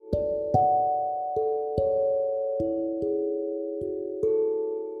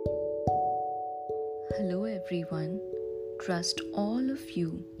everyone. Trust all of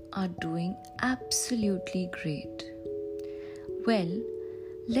you are doing absolutely great. Well,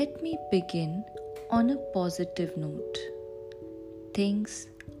 let me begin on a positive note. Things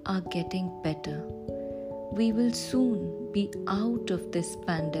are getting better. We will soon be out of this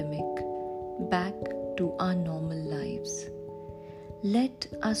pandemic, back to our normal lives. Let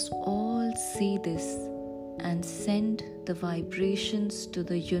us all see this and send the vibrations to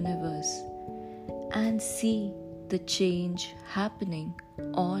the universe and see the change happening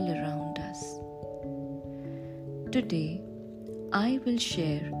all around us. Today, I will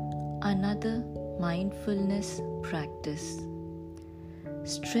share another mindfulness practice.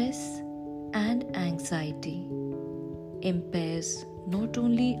 Stress and anxiety impairs not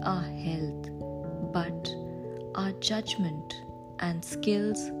only our health but our judgment and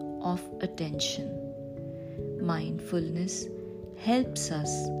skills of attention. Mindfulness helps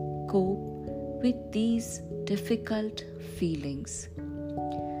us cope with these difficult feelings.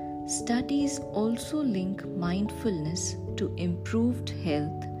 Studies also link mindfulness to improved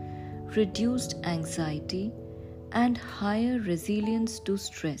health, reduced anxiety, and higher resilience to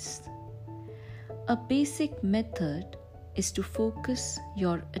stress. A basic method is to focus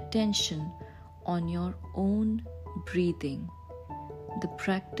your attention on your own breathing. The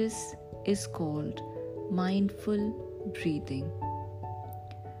practice is called mindful breathing.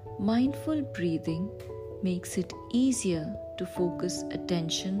 Mindful breathing makes it easier to focus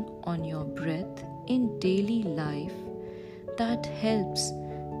attention on your breath in daily life. That helps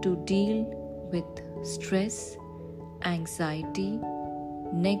to deal with stress, anxiety,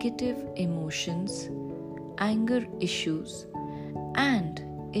 negative emotions, anger issues, and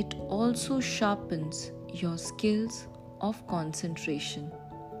it also sharpens your skills of concentration.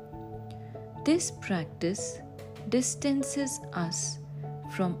 This practice distances us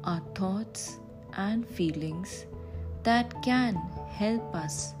from our thoughts and feelings that can help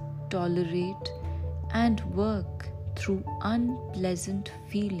us tolerate and work through unpleasant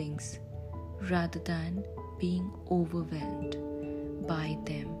feelings rather than being overwhelmed by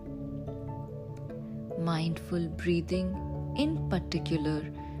them. Mindful breathing in particular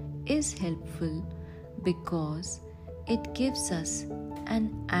is helpful because it gives us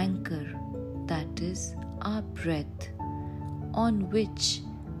an anchor, that is our breath, on which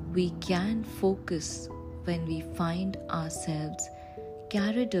we can focus when we find ourselves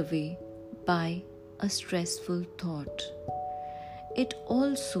carried away by a stressful thought. It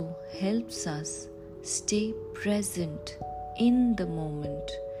also helps us stay present in the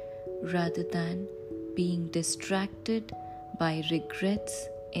moment rather than being distracted by regrets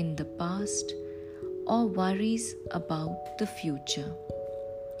in the past or worries about the future.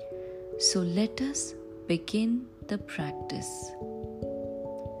 So let us begin the practice.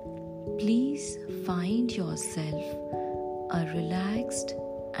 Please find yourself a relaxed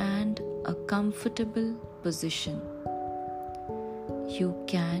and a comfortable position. You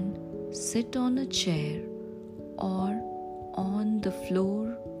can sit on a chair or on the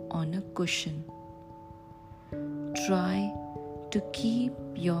floor on a cushion. Try to keep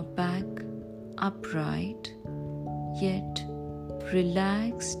your back upright yet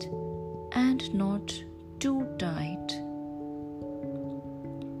relaxed and not too tight.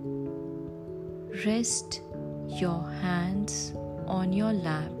 Rest your hands on your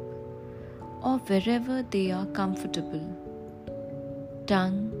lap or wherever they are comfortable.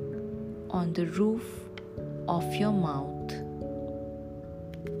 Tongue on the roof of your mouth.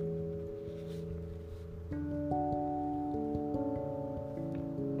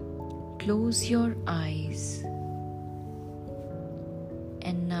 Close your eyes.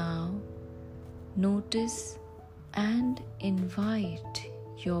 And now notice and invite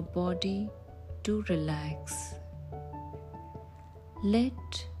your body to relax.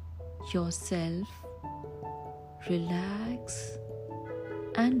 Let yourself relax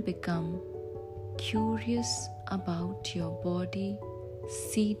and become curious about your body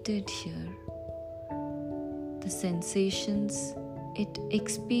seated here, the sensations it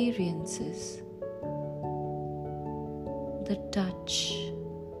experiences, the touch,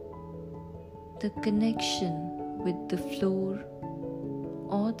 the connection with the floor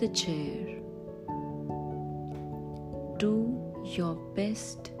or the chair. Do your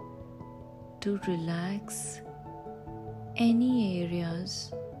best to relax any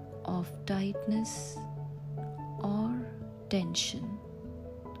areas of tightness or tension.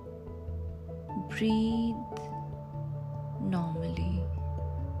 Breathe normally.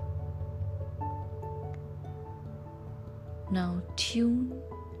 Now tune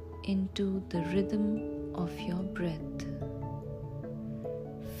into the rhythm of your breath.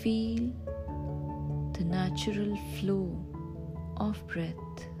 Feel the the natural flow of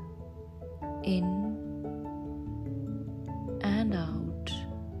breath in and out.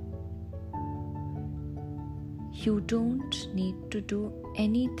 You don't need to do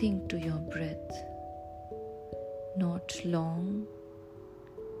anything to your breath, not long,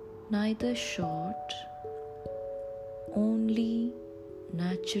 neither short, only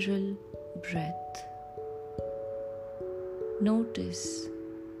natural breath. Notice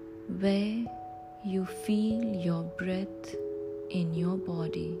where you feel your breath in your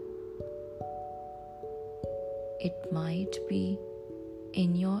body. It might be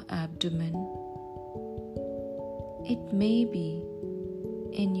in your abdomen. It may be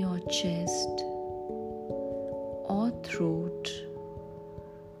in your chest or throat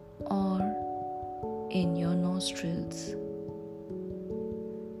or in your nostrils.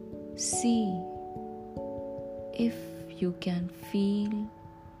 See if you can feel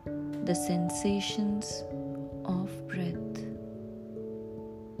the sensations of breath.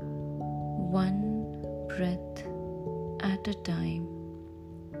 One breath at a time.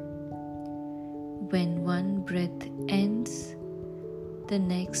 When one breath ends, the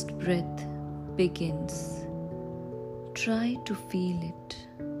next breath begins. Try to feel it.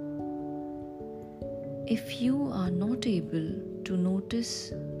 If you are not able to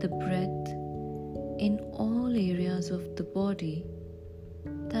notice the breath in all areas of the body,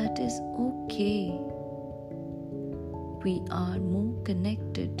 that is okay. We are more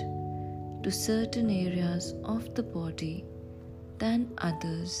connected to certain areas of the body than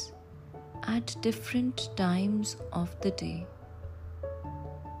others at different times of the day.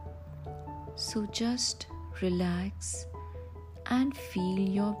 So just relax and feel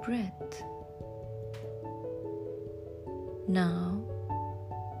your breath. Now,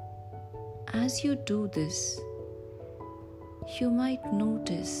 as you do this, you might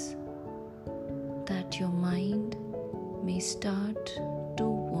notice that your mind may start to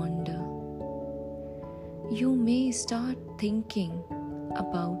wander. You may start thinking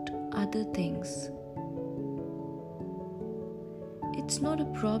about other things. It's not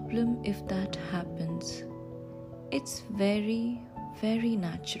a problem if that happens. It's very, very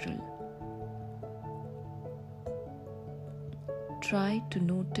natural. Try to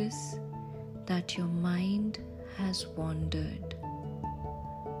notice that your mind has wandered.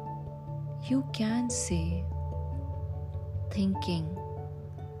 You can say thinking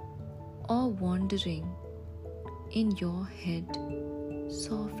or wandering in your head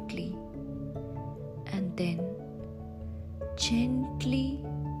softly, and then gently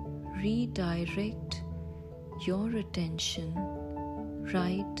redirect your attention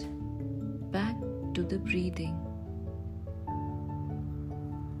right back to the breathing.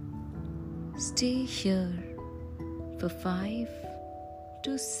 Stay here for 5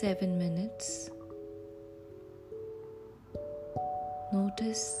 to 7 minutes.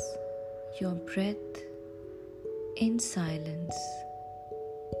 Notice your breath in silence.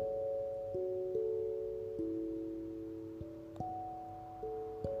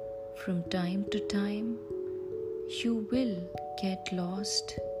 From time to time, you will get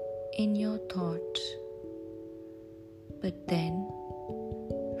lost in your thoughts, but then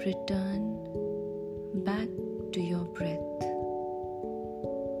return back to your breath.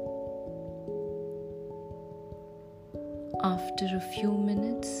 After a few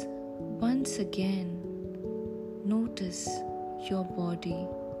minutes, once again, notice your body,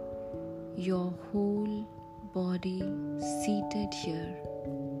 your whole body seated here.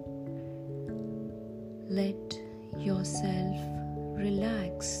 Let yourself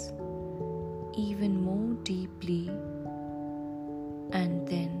relax even more deeply, and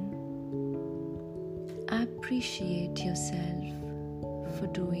then appreciate yourself for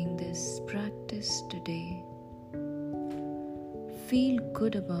doing this practice today. Feel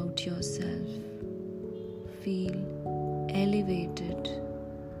good about yourself. Feel elevated.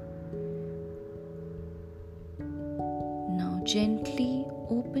 Now gently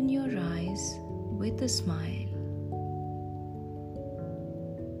open your eyes with a smile.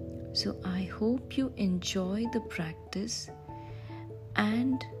 So I hope you enjoy the practice,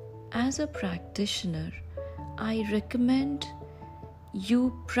 and as a practitioner, I recommend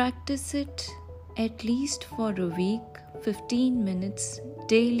you practice it at least for a week, 15 minutes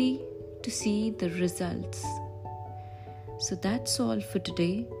daily to see the results. So that's all for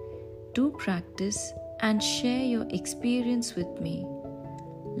today. Do practice and share your experience with me.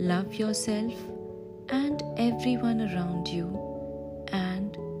 Love yourself and everyone around you,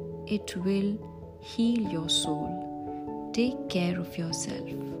 and it will heal your soul. Take care of yourself.